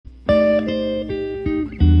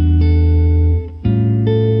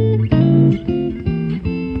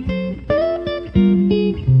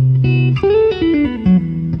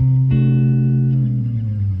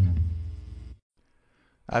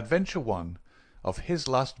Adventure 1 of His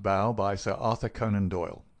Last Bow by Sir Arthur Conan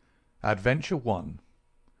Doyle. Adventure 1.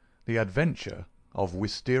 The Adventure of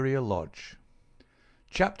Wisteria Lodge.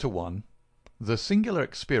 Chapter 1. The Singular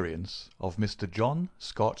Experience of Mr. John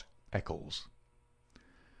Scott Eccles.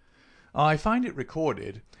 I find it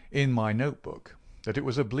recorded in my notebook that it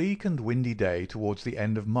was a bleak and windy day towards the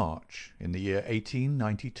end of March in the year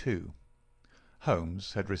 1892.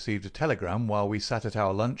 Holmes had received a telegram while we sat at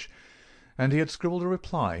our lunch, and he had scribbled a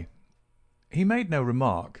reply. He made no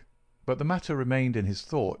remark, but the matter remained in his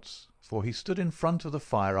thoughts, for he stood in front of the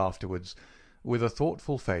fire afterwards, with a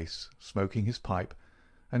thoughtful face, smoking his pipe,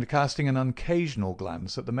 and casting an occasional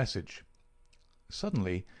glance at the message.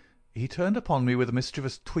 Suddenly he turned upon me with a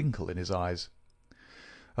mischievous twinkle in his eyes.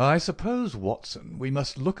 "I suppose, Watson, we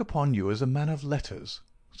must look upon you as a man of letters,"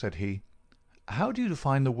 said he. "How do you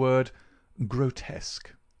define the word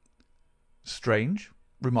grotesque?" "Strange,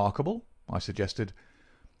 remarkable," I suggested.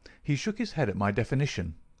 He shook his head at my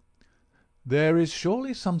definition. "There is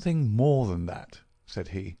surely something more than that," said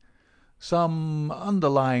he. "Some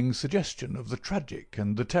underlying suggestion of the tragic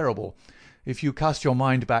and the terrible. If you cast your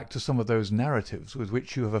mind back to some of those narratives with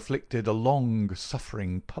which you have afflicted a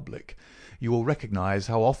long-suffering public, you will recognize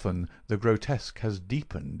how often the grotesque has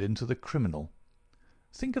deepened into the criminal.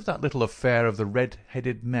 Think of that little affair of the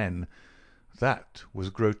red-headed men. That was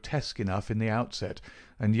grotesque enough in the outset,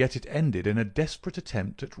 and yet it ended in a desperate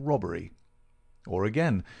attempt at robbery. Or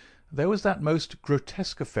again, there was that most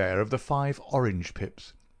grotesque affair of the 5 orange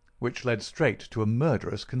pips, which led straight to a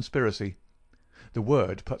murderous conspiracy. The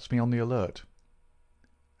word puts me on the alert."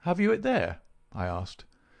 "Have you it there?" I asked.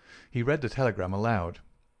 He read the telegram aloud.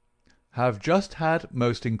 "Have just had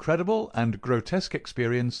most incredible and grotesque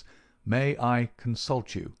experience. May I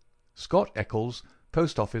consult you? Scott Eccles,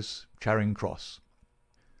 Post Office, Charing Cross."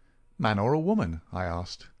 "Man or a woman?" I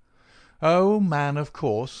asked. "Oh, man, of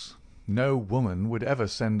course. No woman would ever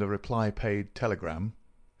send a reply-paid telegram.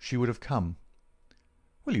 She would have come."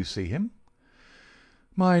 "Will you see him?"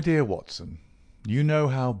 "My dear Watson, you know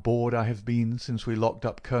how bored I have been since we locked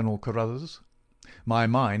up Colonel Carruthers. My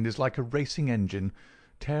mind is like a racing engine,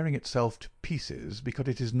 tearing itself to pieces because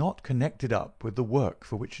it is not connected up with the work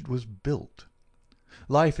for which it was built.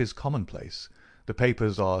 Life is commonplace. The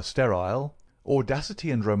papers are sterile.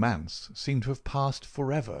 Audacity and romance seem to have passed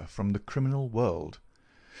forever from the criminal world.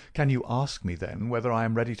 Can you ask me, then, whether I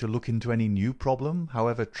am ready to look into any new problem,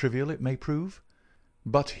 however trivial it may prove?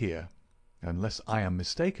 But here, unless I am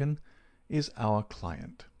mistaken, is our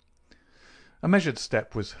client." A measured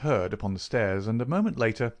step was heard upon the stairs, and a moment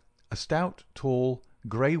later a stout, tall,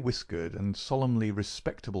 grey-whiskered, and solemnly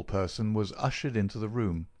respectable person was ushered into the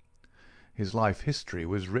room. His life history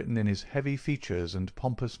was written in his heavy features and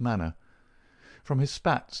pompous manner. From his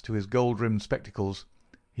spats to his gold-rimmed spectacles,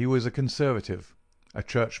 he was a conservative, a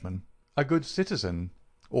churchman, a good citizen,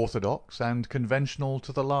 orthodox and conventional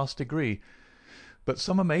to the last degree. But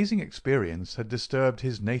some amazing experience had disturbed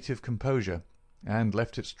his native composure, and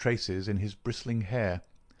left its traces in his bristling hair,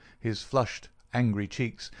 his flushed, angry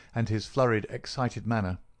cheeks, and his flurried, excited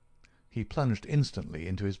manner. He plunged instantly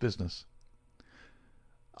into his business.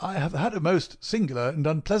 "I have had a most singular and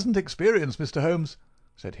unpleasant experience, Mr. Holmes,"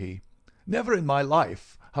 said he. "Never in my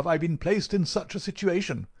life have I been placed in such a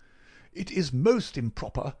situation. It is most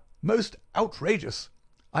improper, most outrageous.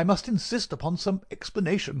 I must insist upon some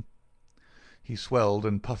explanation." He swelled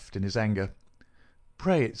and puffed in his anger.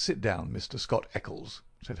 "Pray sit down, Mr. Scott Eccles,"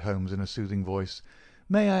 said Holmes in a soothing voice.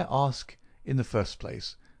 "May I ask, in the first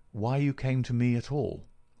place, why you came to me at all?"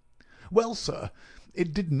 "Well, sir,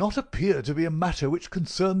 it did not appear to be a matter which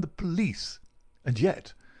concerned the police. And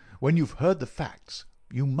yet, when you've heard the facts,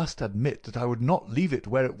 you must admit that I would not leave it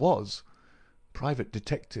where it was. Private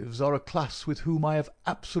detectives are a class with whom I have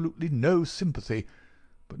absolutely no sympathy,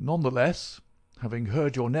 but none the less, having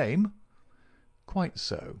heard your name—" "Quite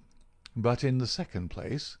so. But in the second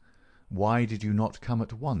place, why did you not come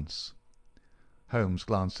at once?" Holmes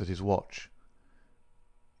glanced at his watch.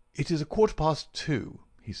 "It is 2:15,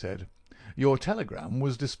 he said. "Your telegram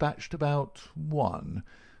was dispatched about 1,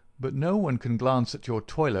 but no one can glance at your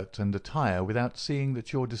toilet and attire without seeing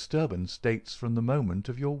that your disturbance dates from the moment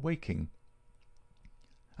of your waking."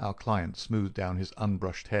 Our client smoothed down his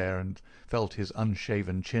unbrushed hair and felt his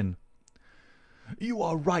unshaven chin. "You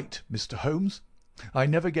are right, Mr. Holmes. I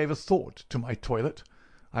never gave a thought to my toilet.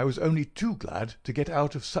 I was only too glad to get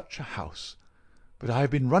out of such a house. But I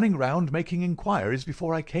have been running round making inquiries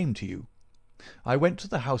before I came to you. I went to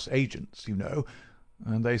the house agents, you know,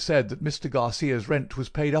 and they said that Mr. Garcia's rent was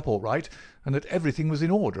paid up all right, and that everything was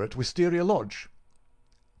in order at Wisteria Lodge."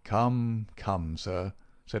 "Come, come, sir,"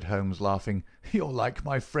 said Holmes, laughing. "You're like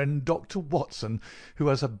my friend Dr. Watson, who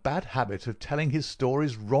has a bad habit of telling his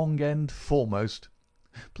stories wrong end foremost.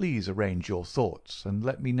 Please arrange your thoughts, and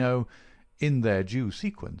let me know, in their due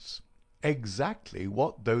sequence, exactly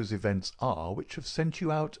what those events are which have sent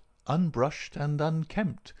you out unbrushed and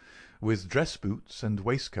unkempt, with dress boots and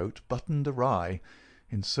waistcoat buttoned awry,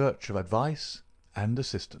 in search of advice and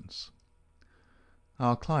assistance."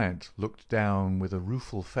 Our client looked down with a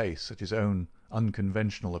rueful face at his own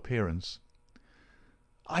unconventional appearance.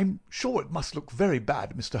 "I'm sure it must look very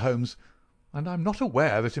bad, Mr. Holmes, and I'm not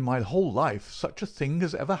aware that in my whole life such a thing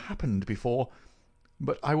has ever happened before.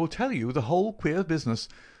 But I will tell you the whole queer business,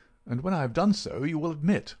 and when I have done so you will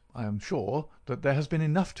admit, I am sure, that there has been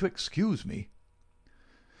enough to excuse me."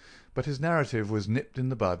 But his narrative was nipped in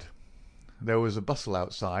the bud. There was a bustle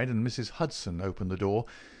outside, and Mrs. Hudson opened the door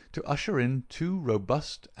to usher in two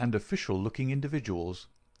robust and official-looking individuals,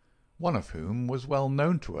 one of whom was well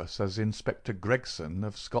known to us as Inspector Gregson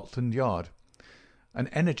of Scotland Yard, an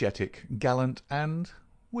energetic, gallant, and,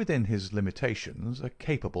 within his limitations, a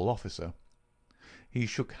capable officer. He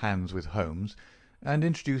shook hands with Holmes, and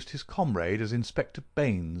introduced his comrade as Inspector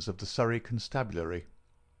Baines of the Surrey Constabulary.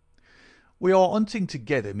 "We are hunting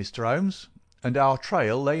together, Mr. Holmes, and our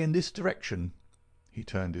trail lay in this direction." He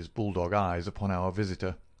turned his bulldog eyes upon our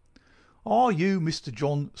visitor. "Are you Mr.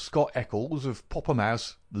 John Scott Eccles of Popham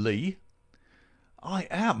House, Lee?" "I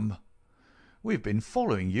am. We've been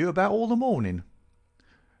following you about all the morning."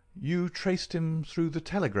 "You traced him through the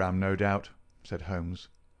telegram, no doubt," said Holmes.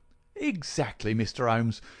 "Exactly, Mr.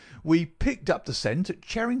 Holmes. We picked up the scent at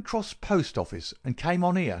Charing Cross Post Office and came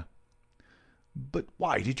on here." "But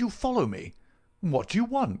why did you follow me? What do you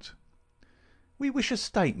want?" "We wish a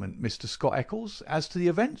statement, Mr. Scott Eccles, as to the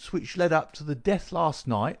events which led up to the death last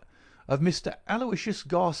night of Mr. Aloysius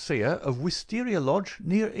Garcia of Wisteria Lodge,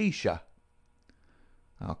 near Esher."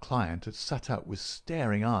 Our client had sat up with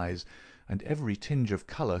staring eyes, and every tinge of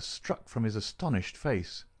colour struck from his astonished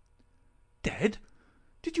face. "Dead?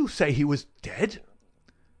 Did you say he was dead?"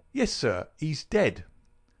 "Yes, sir, he's dead."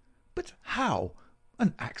 "But how?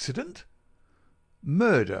 An accident?"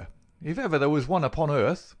 "Murder, if ever there was one upon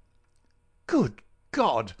earth." "Good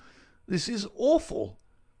God! This is awful.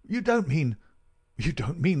 You don't mean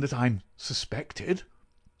that I'm suspected?"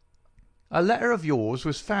 "A letter of yours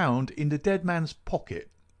was found in the dead man's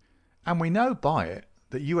pocket, and we know by it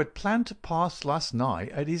that you had planned to pass last night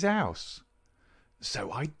at his house."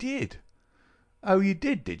 "So I did." "Oh, you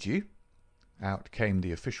did you?" Out came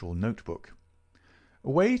the official notebook.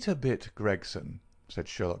 "Wait a bit, Gregson," said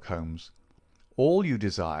Sherlock Holmes. "All you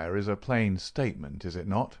desire is a plain statement, is it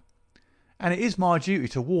not?" "And it is my duty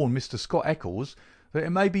to warn Mr. Scott Eccles that it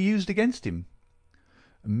may be used against him."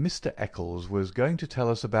 "Mr. Eccles was going to tell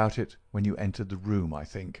us about it when you entered the room, I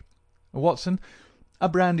think. Watson, a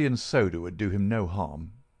brandy and soda would do him no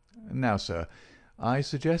harm. Now, sir, I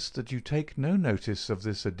suggest that you take no notice of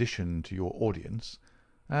this addition to your audience,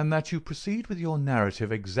 and that you proceed with your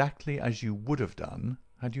narrative exactly as you would have done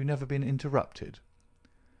had you never been interrupted."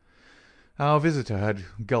 Our visitor had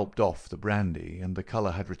gulped off the brandy, and the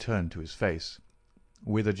colour had returned to his face.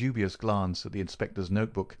 With a dubious glance at the inspector's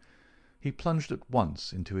notebook, he plunged at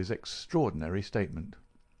once into his extraordinary statement.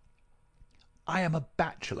 "I am a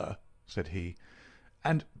bachelor," said he,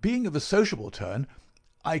 "and, being of a sociable turn,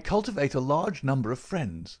 I cultivate a large number of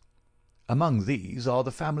friends. Among these are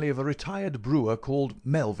the family of a retired brewer called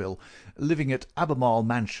Melville, living at Albemarle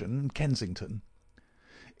Mansion, Kensington.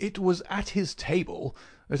 It was at his table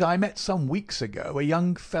that I met some weeks ago a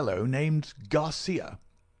young fellow named Garcia.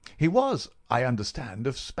 He was, I understand,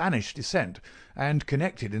 of Spanish descent, and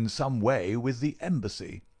connected in some way with the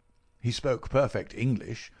embassy. He spoke perfect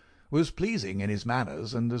English, was pleasing in his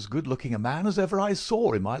manners, and as good-looking a man as ever I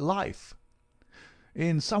saw in my life.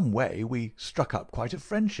 In some way we struck up quite a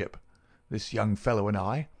friendship, this young fellow and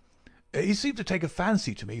I. He seemed to take a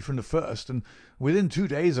fancy to me from the first, and within 2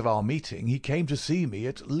 days of our meeting he came to see me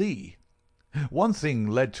at Lee. One thing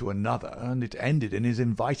led to another, and it ended in his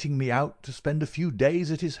inviting me out to spend a few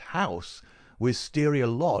days at his house, Wisteria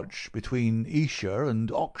Lodge, between Esher and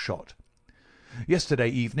Oxshott. Yesterday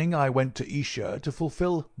evening I went to Esher to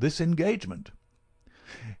fulfil this engagement.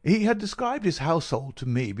 He had described his household to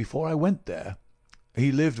me before I went there.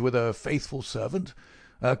 He lived with a faithful servant,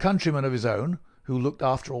 a countryman of his own, who looked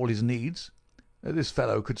after all his needs. This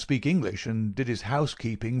fellow could speak English and did his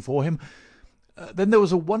housekeeping for him. Then there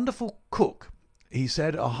was a wonderful cook, he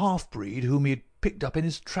said, a half-breed whom he had picked up in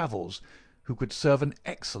his travels, who could serve an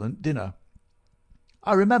excellent dinner.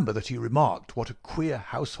 I remember that he remarked what a queer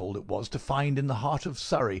household it was to find in the heart of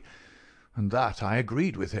Surrey, and that I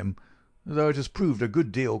agreed with him, though it has proved a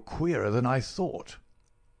good deal queerer than I thought.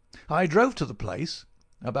 I drove to the place,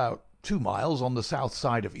 about 2 miles on the south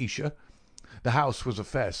side of Esher. The house was a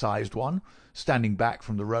fair-sized one, standing back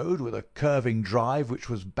from the road with a curving drive which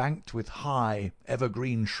was banked with high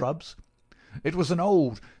evergreen shrubs. It was an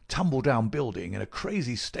old, tumble-down building in a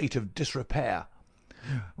crazy state of disrepair.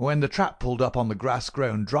 When the trap pulled up on the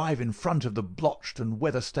grass-grown drive in front of the blotched and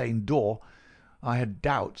weather-stained door, I had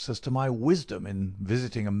doubts as to my wisdom in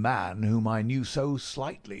visiting a man whom I knew so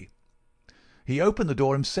slightly. He opened the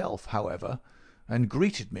door himself, however, and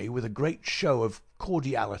greeted me with a great show of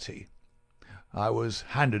cordiality. I was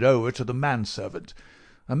handed over to the manservant,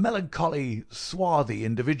 a melancholy, swarthy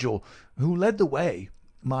individual, who led the way,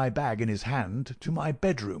 my bag in his hand, to my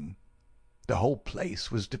bedroom. The whole place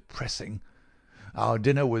was depressing. Our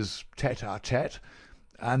dinner was tête-à-tête,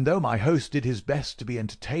 and though my host did his best to be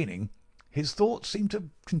entertaining, his thoughts seemed to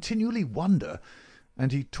continually wander,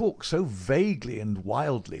 and he talked so vaguely and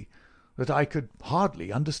wildly that I could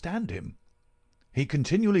hardly understand him. He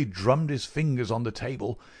continually drummed his fingers on the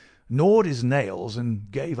table, gnawed his nails,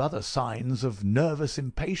 and gave other signs of nervous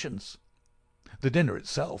impatience. The dinner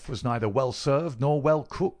itself was neither well served nor well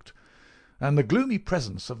cooked, and the gloomy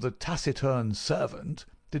presence of the taciturn servant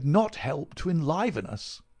did not help to enliven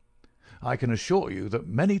us. I can assure you that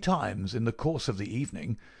many times in the course of the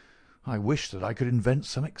evening I wished that I could invent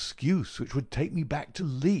some excuse which would take me back to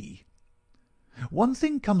Lee. One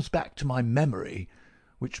thing comes back to my memory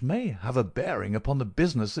which may have a bearing upon the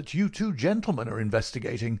business that you two gentlemen are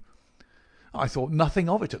investigating. I thought nothing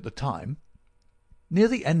of it at the time. Near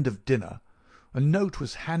the end of dinner a note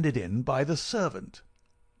was handed in by the servant.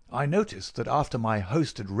 I noticed that after my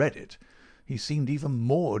host had read it, he seemed even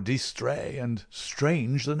more distrait and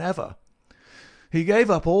strange than ever. He gave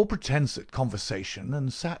up all pretence at conversation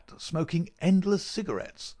and sat smoking endless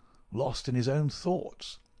cigarettes, lost in his own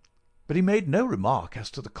thoughts. But he made no remark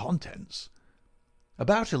as to the contents.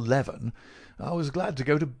 About 11 I was glad to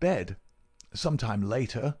go to bed. Some time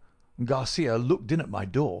later Garcia looked in at my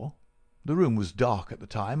door. The room was dark at the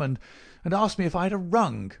time, and asked me if I had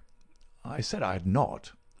rung. I said I had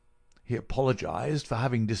not. He apologized for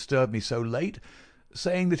having disturbed me so late,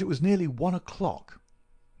 saying that it was nearly 1 o'clock.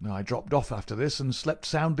 I dropped off after this and slept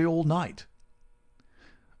soundly all night.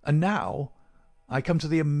 And now I come to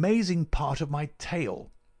the amazing part of my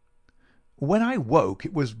tale. When I woke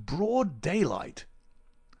it was broad daylight.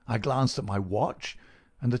 I glanced at my watch,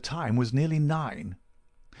 and the time was nearly 9.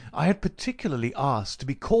 I had particularly asked to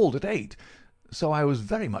be called at 8, so I was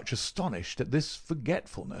very much astonished at this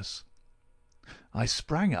forgetfulness. I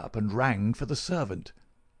sprang up and rang for the servant.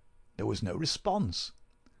 There was no response.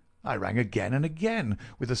 I rang again and again,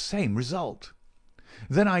 with the same result.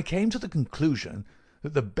 Then I came to the conclusion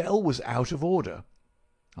that the bell was out of order.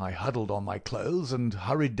 I huddled on my clothes and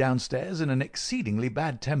hurried downstairs in an exceedingly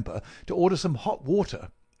bad temper to order some hot water.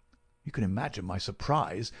 You can imagine my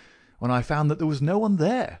surprise when I found that there was no one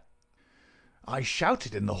there. I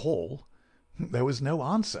shouted in the hall. There was no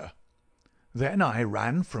answer. Then I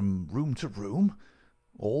ran from room to room.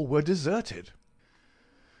 All were deserted.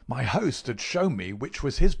 My host had shown me which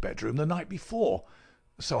was his bedroom the night before,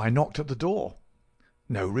 so I knocked at the door.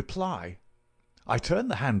 No reply. I turned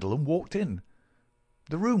the handle and walked in.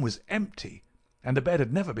 The room was empty, and the bed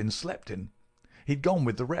had never been slept in. He'd gone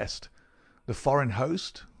with the rest. The foreign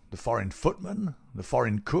host, the foreign footman, the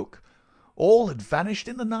foreign cook, all had vanished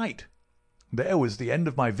in the night. There was the end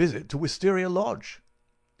of my visit to Wisteria Lodge.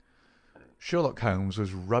 Sherlock Holmes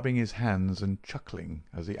was rubbing his hands and chuckling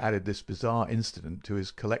as he added this bizarre incident to his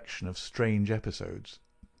collection of strange episodes.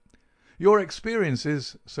 "Your experience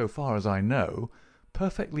is, so far as I know,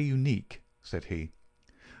 perfectly unique," said he.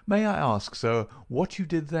 "May I ask, sir, what you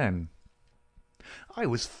did then?" "I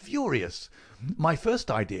was furious. My first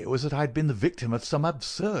idea was that I had been the victim of some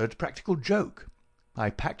absurd practical joke. I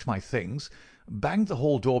packed my things, banged the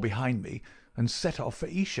hall door behind me, and set off for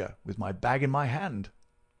Esher with my bag in my hand.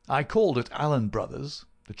 I called at Allen Brothers,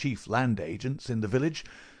 the chief land agents in the village,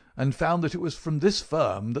 and found that it was from this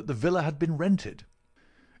firm that the villa had been rented.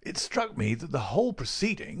 It struck me that the whole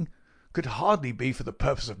proceeding could hardly be for the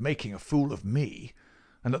purpose of making a fool of me,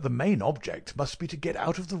 and that the main object must be to get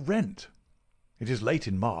out of the rent. It is late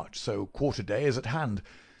in March, so quarter day is at hand.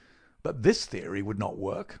 But this theory would not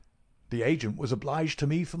work. The agent was obliged to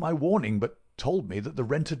me for my warning, but told me that the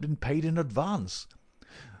rent had been paid in advance.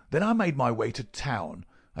 Then I made my way to town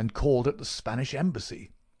and called at the Spanish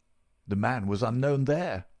Embassy. The man was unknown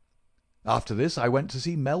there. After this I went to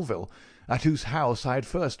see Melville, at whose house I had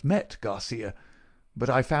first met Garcia, but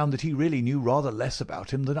I found that he really knew rather less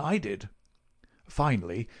about him than I did.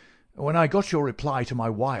 Finally, when I got your reply to my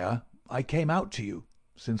wire, I came out to you,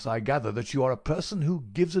 since I gather that you are a person who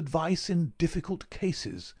gives advice in difficult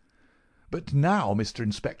cases. But now, Mr.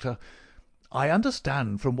 Inspector, I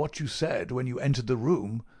understand from what you said when you entered the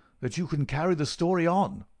room that you can carry the story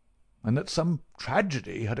on, and that some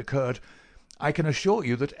tragedy had occurred. I can assure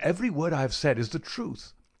you that every word I have said is the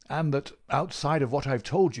truth, and that, outside of what I have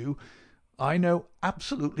told you, I know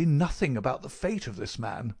absolutely nothing about the fate of this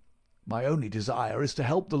man. My only desire is to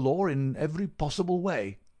help the law in every possible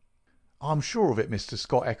way." "I'm sure of it, Mr.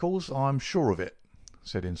 Scott Eccles, I'm sure of it,"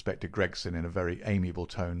 said Inspector Gregson in a very amiable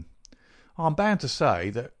tone. "I'm bound to say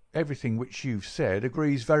that everything which you've said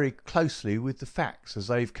agrees very closely with the facts as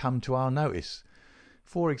they've come to our notice.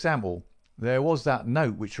 For example, there was that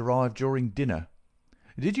note which arrived during dinner.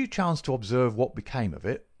 Did you chance to observe what became of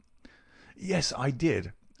it?" "Yes, I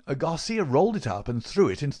did. Garcia rolled it up and threw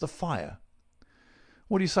it into the fire."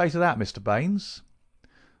 "What do you say to that, Mr. Baines?"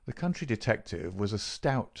 The country detective was a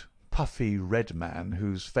stout, puffy, red man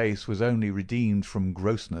whose face was only redeemed from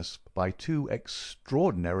grossness by two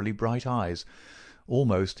extraordinarily bright eyes,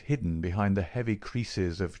 almost hidden behind the heavy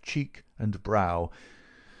creases of cheek and brow.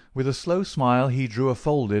 With a slow smile he drew a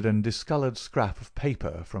folded and discoloured scrap of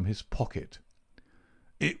paper from his pocket.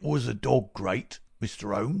 "It was a dog grate,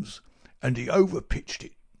 Mr. Holmes, and he overpitched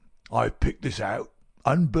it. I've picked this out,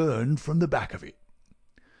 unburned from the back of it."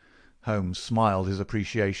 Holmes smiled his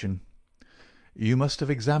appreciation. "You must have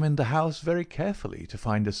examined the house very carefully to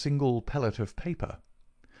find a single pellet of paper."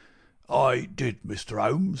 "I did, Mr.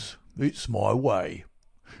 Holmes. It's my way.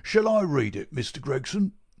 Shall I read it, Mr.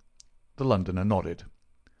 Gregson?" The Londoner nodded.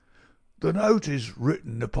 "The note is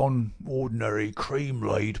written upon ordinary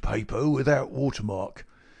cream-laid paper without watermark.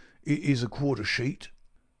 It is a quarter sheet.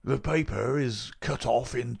 The paper is cut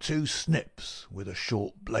off in 2 snips with a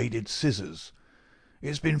short bladed scissors.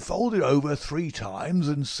 It's been folded over 3 times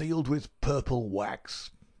and sealed with purple wax,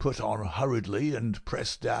 put on hurriedly and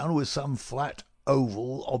pressed down with some flat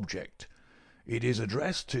oval object. It is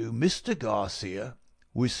addressed to Mr. Garcia,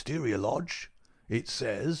 Wisteria Lodge. It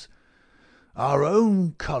says, 'Our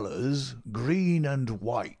own colours, green and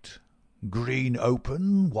white. Green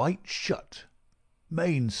open, white shut.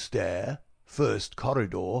 Main stair, 1st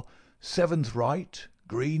corridor, 7th right,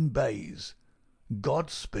 green baize.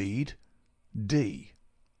 Godspeed, D.'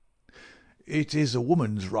 It is a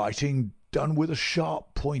woman's writing done with a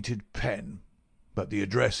sharp-pointed pen, but the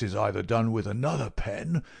address is either done with another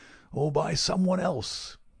pen or by someone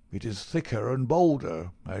else. It is thicker and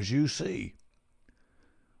bolder, as you see."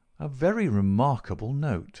 "A very remarkable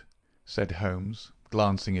note," said Holmes,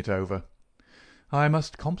 glancing it over. "I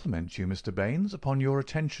must compliment you, Mr. Baines, upon your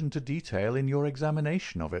attention to detail in your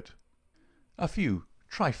examination of it. A few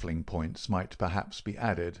trifling points might perhaps be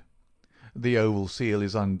added. The oval seal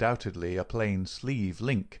is undoubtedly a plain sleeve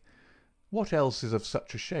link. What else is of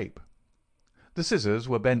such a shape? The scissors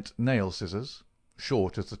were bent nail scissors.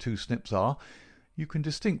 Short as the 2 snips are, you can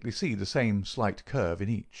distinctly see the same slight curve in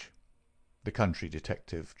each." The country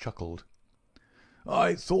detective chuckled.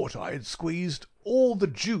 "I thought I had squeezed all the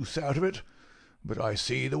juice out of it, but I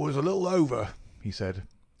see there was a little over," he said.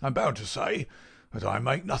 "I'm bound to say that I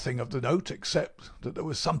make nothing of the note except that there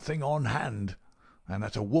was something on hand, and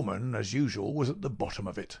that a woman, as usual, was at the bottom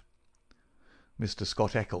of it." Mr.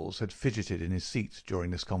 Scott Eccles had fidgeted in his seat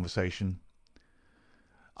during this conversation.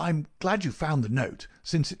 "I'm glad you found the note,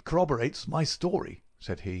 since it corroborates my story,"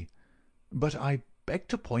 said he. "But I beg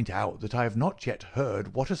to point out that I have not yet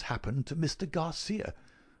heard what has happened to Mr. Garcia,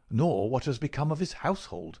 nor what has become of his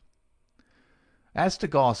household." "As to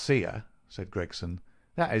Garcia," said Gregson,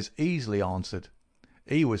 "that is easily answered.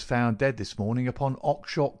 He was found dead this morning upon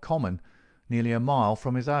Oxshott Common, nearly a mile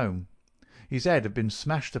from his home. His head had been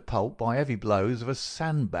smashed to pulp by heavy blows of a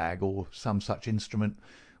sandbag or some such instrument,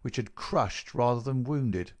 which had crushed rather than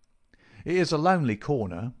wounded. It is a lonely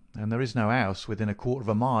corner, and there is no house within a quarter of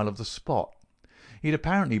a mile of the spot. He had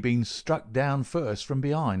apparently been struck down first from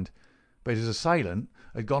behind, but his assailant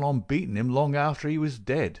had gone on beating him long after he was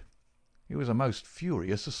dead. It was a most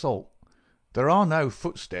furious assault. There are no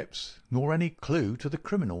footsteps, nor any clue to the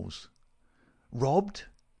criminals." "Robbed?"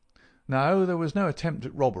 "No, there was no attempt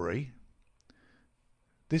at robbery."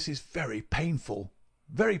 "This is very painful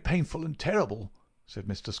and terrible," said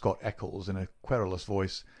Mr. Scott Eccles in a querulous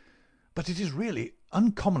voice. "But it is really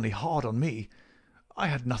uncommonly hard on me. I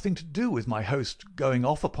had nothing to do with my host going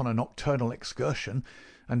off upon a nocturnal excursion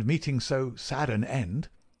and meeting so sad an end.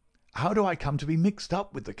 How do I come to be mixed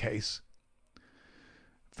up with the case?"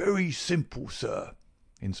 "Very simple, sir,"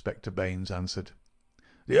 Inspector Baines answered.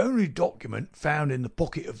 "The only document found in the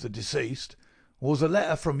pocket of the deceased was a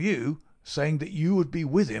letter from you saying that you would be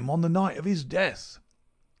with him on the night of his death.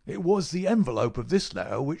 It was the envelope of this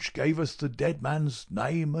letter which gave us the dead man's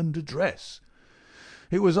name and address.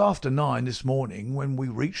 It was after 9 this morning when we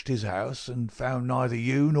reached his house and found neither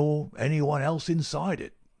you nor anyone else inside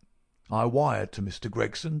it. I wired to Mr.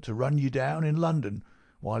 Gregson to run you down in London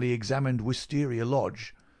while he examined Wisteria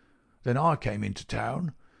Lodge. Then I came into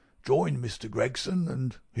town, joined Mr. Gregson,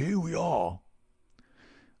 and here we are."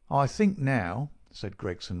 "I think now," said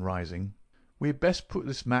Gregson, rising, "we had best put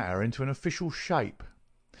this matter into an official shape.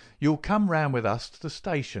 You'll come round with us to the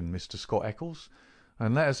station, Mr. Scott Eccles,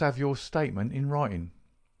 and let us have your statement in writing."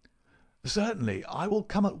 "Certainly, I will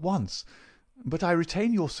come at once. But I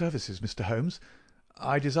retain your services, Mr. Holmes.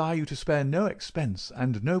 I desire you to spare no expense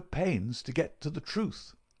and no pains to get to the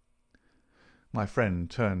truth." My friend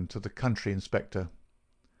turned to the country inspector.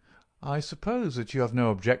 "I suppose that you have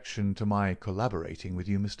no objection to my collaborating with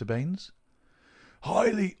you, Mr. Baines?"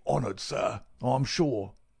 "Highly honoured, sir, I'm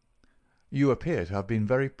sure." "You appear to have been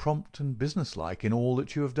very prompt and businesslike in all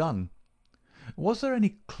that you have done. Was there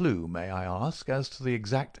any clue, may I ask, as to the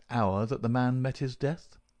exact hour that the man met his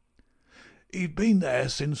death?" "He'd been there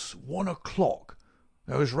since 1 o'clock.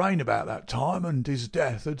 There was rain about that time, and his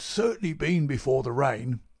death had certainly been before the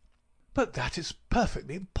rain." "But that is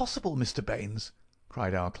perfectly impossible, Mr. Baines,"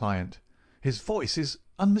 cried our client. "His voice is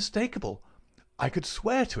unmistakable. I could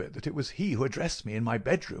swear to it that it was he who addressed me in my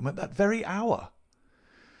bedroom at that very hour."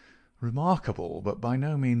 "Remarkable, but by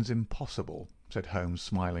no means impossible," said Holmes,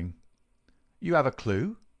 smiling. "You have a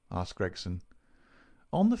clue?" asked Gregson.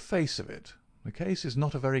 "On the face of it, the case is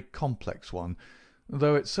not a very complex one,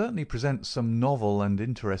 though it certainly presents some novel and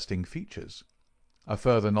interesting features. A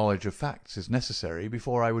further knowledge of facts is necessary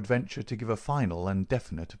before I would venture to give a final and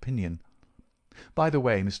definite opinion. By the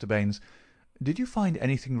way, Mr. Baines, did you find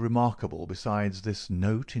anything remarkable besides this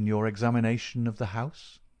note in your examination of the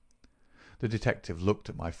house?" The detective looked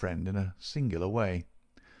at my friend in a singular way.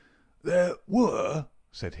 "There were,"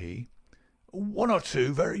 said he, "one or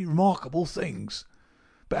two very remarkable things.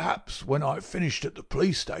 Perhaps when I've finished at the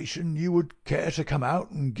police station you would care to come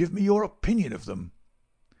out and give me your opinion of them."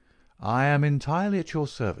 "I am entirely at your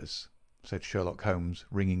service," said Sherlock Holmes,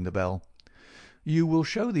 ringing the bell. "You will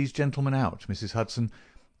show these gentlemen out, Mrs. Hudson,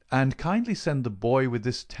 and kindly send the boy with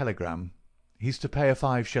this telegram. He's to pay a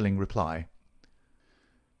 5-shilling reply."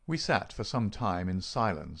 We sat for some time in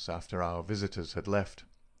silence after our visitors had left.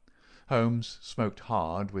 Holmes smoked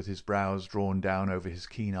hard, with his brows drawn down over his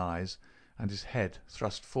keen eyes and his head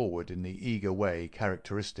thrust forward in the eager way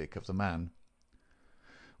characteristic of the man.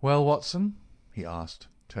 "Well, Watson," he asked,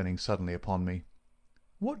 turning suddenly upon me,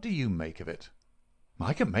 "what do you make of it?"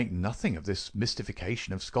 "I can make nothing of this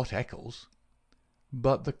mystification of Scott Eccles."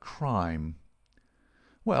 "But the crime?"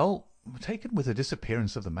 "Well, taken with the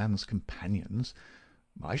disappearance of the man's companions,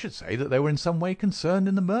 I should say that they were in some way concerned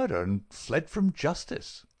in the murder and fled from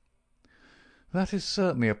justice." "That is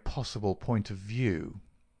certainly a possible point of view.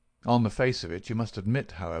 On the face of it, you must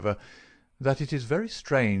admit, however, that it is very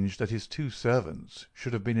strange that his 2 servants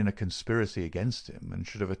should have been in a conspiracy against him and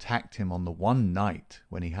should have attacked him on the one night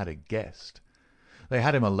when he had a guest. They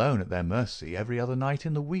had him alone at their mercy every other night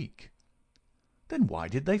in the week." "Then why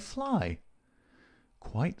did they fly?"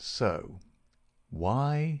 "Quite so.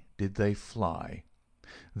 Why did they fly?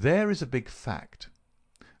 There is a big fact.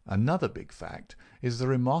 Another big fact is the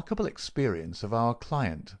remarkable experience of our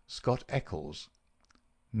client, Scott Eccles.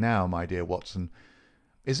 Now, my dear Watson,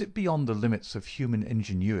 is it beyond the limits of human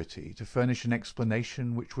ingenuity to furnish an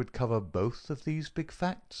explanation which would cover both of these big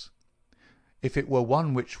facts? If it were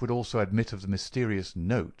one which would also admit of the mysterious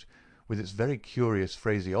note, with its very curious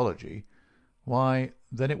phraseology, why,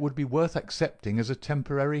 then it would be worth accepting as a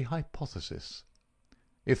temporary hypothesis.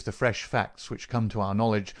 If the fresh facts which come to our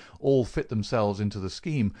knowledge all fit themselves into the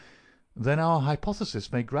scheme, then our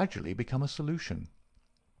hypothesis may gradually become a solution."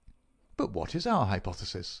 "But what is our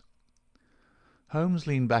hypothesis?" Holmes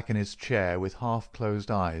leaned back in his chair with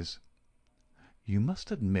half-closed eyes. "You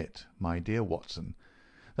must admit, my dear Watson,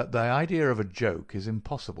 that the idea of a joke is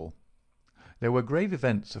impossible. There were grave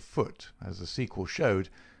events afoot, as the sequel showed,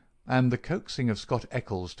 and the coaxing of Scott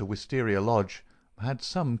Eccles to Wisteria Lodge had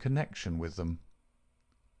some connection with them."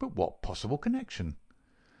 "But what possible connection?"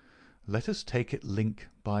 "Let us take it link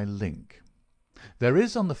by link. There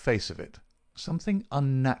is, on the face of it, something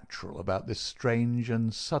unnatural about this strange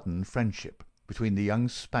and sudden friendship between the young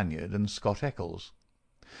Spaniard and Scott Eccles.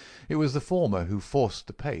 It was the former who forced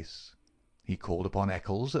the pace. He called upon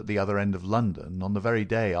Eccles at the other end of London on the very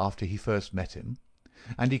day after he first met him,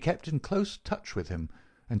 and he kept in close touch with him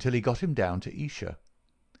until he got him down to Esher.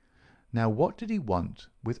 Now what did he want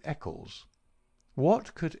with Eccles?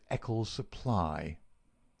 What could Eccles supply?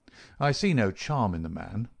 I see no charm in the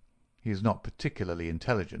man. He is not particularly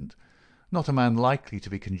intelligent, not a man likely to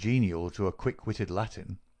be congenial to a quick-witted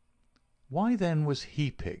Latin. Why then was he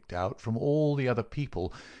picked out from all the other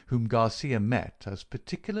people whom Garcia met as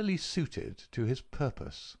particularly suited to his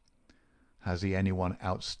purpose? Has he any one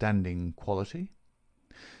outstanding quality?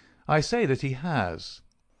 I say that he has.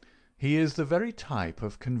 He is the very type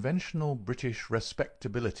of conventional British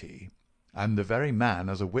respectability, and the very man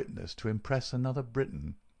as a witness to impress another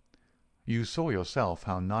Briton. You saw yourself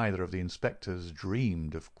how neither of the inspectors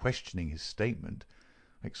dreamed of questioning his statement,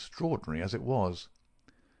 extraordinary as it was.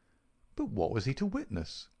 But what was he to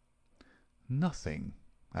witness? Nothing,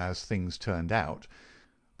 as things turned out,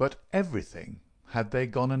 but everything had they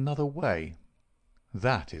gone another way.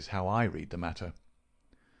 That is how I read the matter.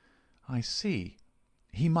 I see.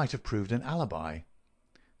 He might have proved an alibi.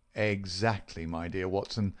 Exactly, my dear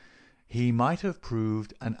Watson. He might have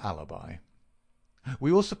proved an alibi.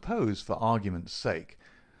 We will suppose, for argument's sake,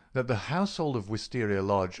 that the household of Wisteria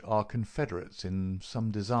Lodge are confederates in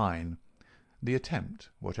some design. The attempt,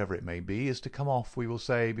 whatever it may be, is to come off, we will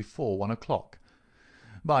say, before 1 o'clock.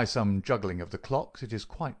 By some juggling of the clocks it is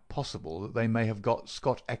quite possible that they may have got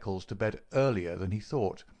Scott Eccles to bed earlier than he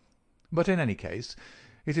thought. But in any case,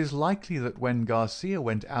 it is likely that when Garcia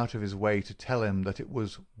went out of his way to tell him that it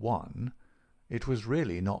was 1, it was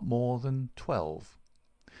really not more than 12.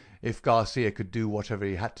 If Garcia could do whatever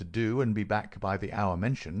he had to do and be back by the hour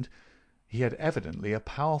mentioned, he had evidently a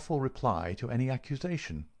powerful reply to any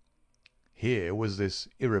accusation. Here was this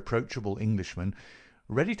irreproachable Englishman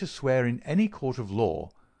ready to swear in any court of law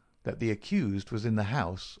that the accused was in the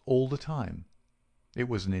house all the time. It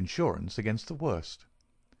was an insurance against the worst.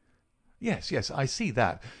 Yes, I see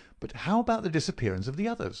that. But how about the disappearance of the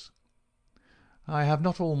others? I have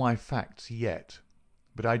not all my facts yet,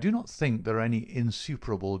 but I do not think there are any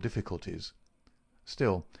insuperable difficulties.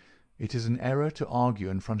 Still, it is an error to argue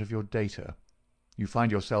in front of your data. You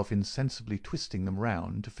find yourself insensibly twisting them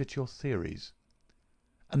round to fit your theories.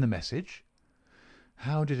 And the message?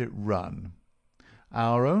 How did it run?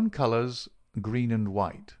 Our own colours, green and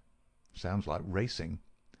white. Sounds like racing.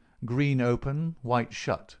 Green open, white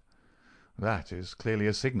shut. That is clearly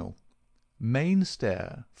a signal. Main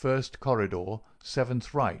stair, first corridor,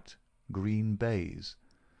 7th right, green baize.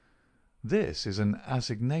 This is an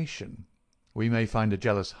assignation. We may find a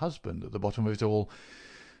jealous husband at the bottom of it all.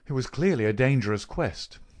 It was clearly a dangerous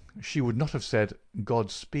quest. She would not have said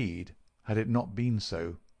Godspeed had it not been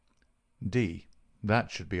so. D. That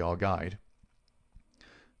should be our guide.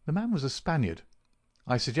 The man was a Spaniard.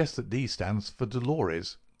 I suggest that D stands for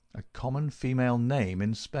Dolores, a common female name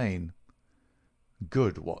in Spain.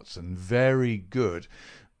 Good, Watson, very good,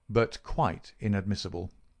 but quite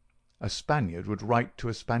inadmissible. A Spaniard would write to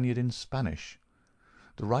a Spaniard in Spanish.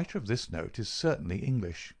 The writer of this note is certainly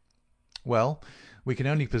English. Well, we can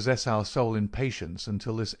only possess our soul in patience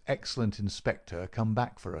until this excellent inspector come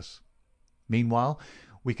back for us. Meanwhile,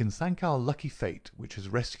 we can thank our lucky fate which has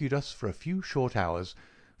rescued us for a few short hours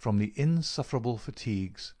from the insufferable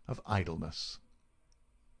fatigues of idleness.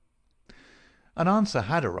 An answer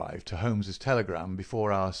had arrived to Holmes's telegram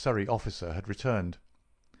before our Surrey officer had returned.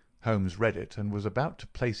 Holmes read it and was about to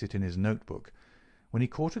place it in his notebook when he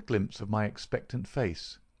caught a glimpse of my expectant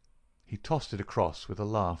face. He tossed it across with a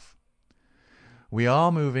laugh. "We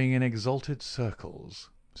are moving in exalted circles,"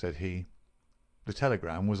 said he. The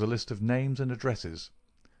telegram was a list of names and addresses.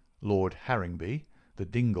 Lord Harringby, the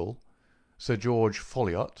Dingle, Sir George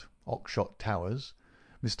Folliot, Oxshott Towers,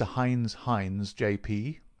 Mr. Hines,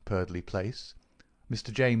 J.P., Purdley Place,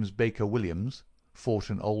 Mr. James Baker Williams,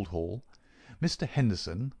 Forton Old Hall, Mr.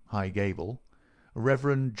 Henderson, High Gable,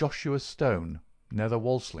 Reverend Joshua Stone, Nether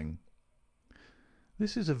Walsling.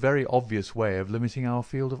 "This is a very obvious way of limiting our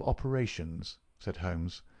field of operations," said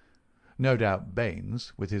Holmes. "No doubt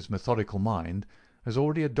Baynes, with his methodical mind, has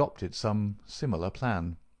already adopted some similar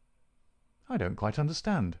plan." "I don't quite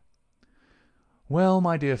understand." "Well,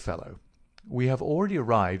 my dear fellow, we have already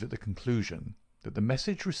arrived at the conclusion that the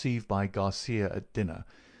message received by Garcia at dinner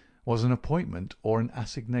was an appointment or an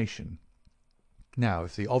assignation. Now,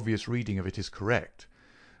 if the obvious reading of it is correct,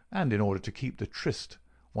 and in order to keep the tryst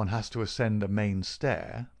one has to ascend a main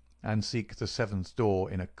stair and seek the 7th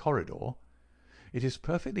door in a corridor, it is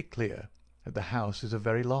perfectly clear that the house is a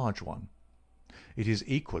very large one. It is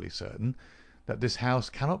equally certain that this house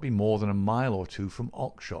cannot be more than a mile or two from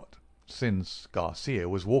Oxshott, since Garcia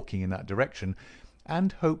was walking in that direction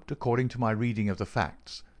and hoped, according to my reading of the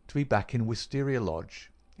facts, to be back in Wisteria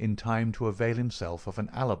Lodge in time to avail himself of an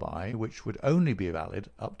alibi which would only be valid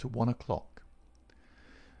up to 1 o'clock.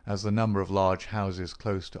 As the number of large houses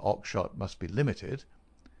close to Oxshott must be limited,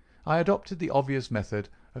 I adopted the obvious method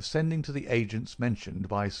of sending to the agents mentioned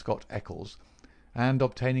by Scott Eccles and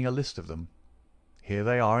obtaining a list of them. Here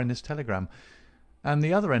they are in this telegram. and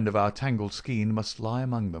the other end of our tangled skein must lie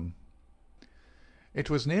among them. It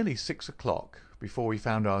was nearly 6 o'clock before we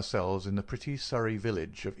found ourselves in the pretty Surrey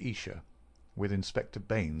village of Esher, with Inspector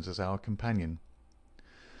Baines as our companion.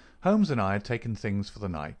 Holmes and I had taken things for the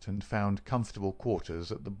night and found comfortable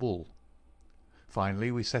quarters at the Bull.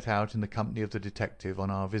 Finally we set out in the company of the detective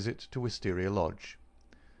on our visit to Wisteria Lodge.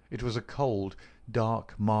 It was a cold,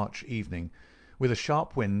 dark March evening, with a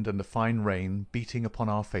sharp wind and the fine rain beating upon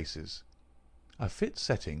our faces. A fit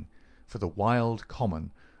setting for the wild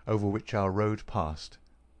common over which our road passed,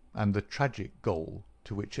 and the tragic goal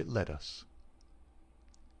to which it led us.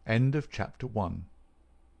 End of chapter 1.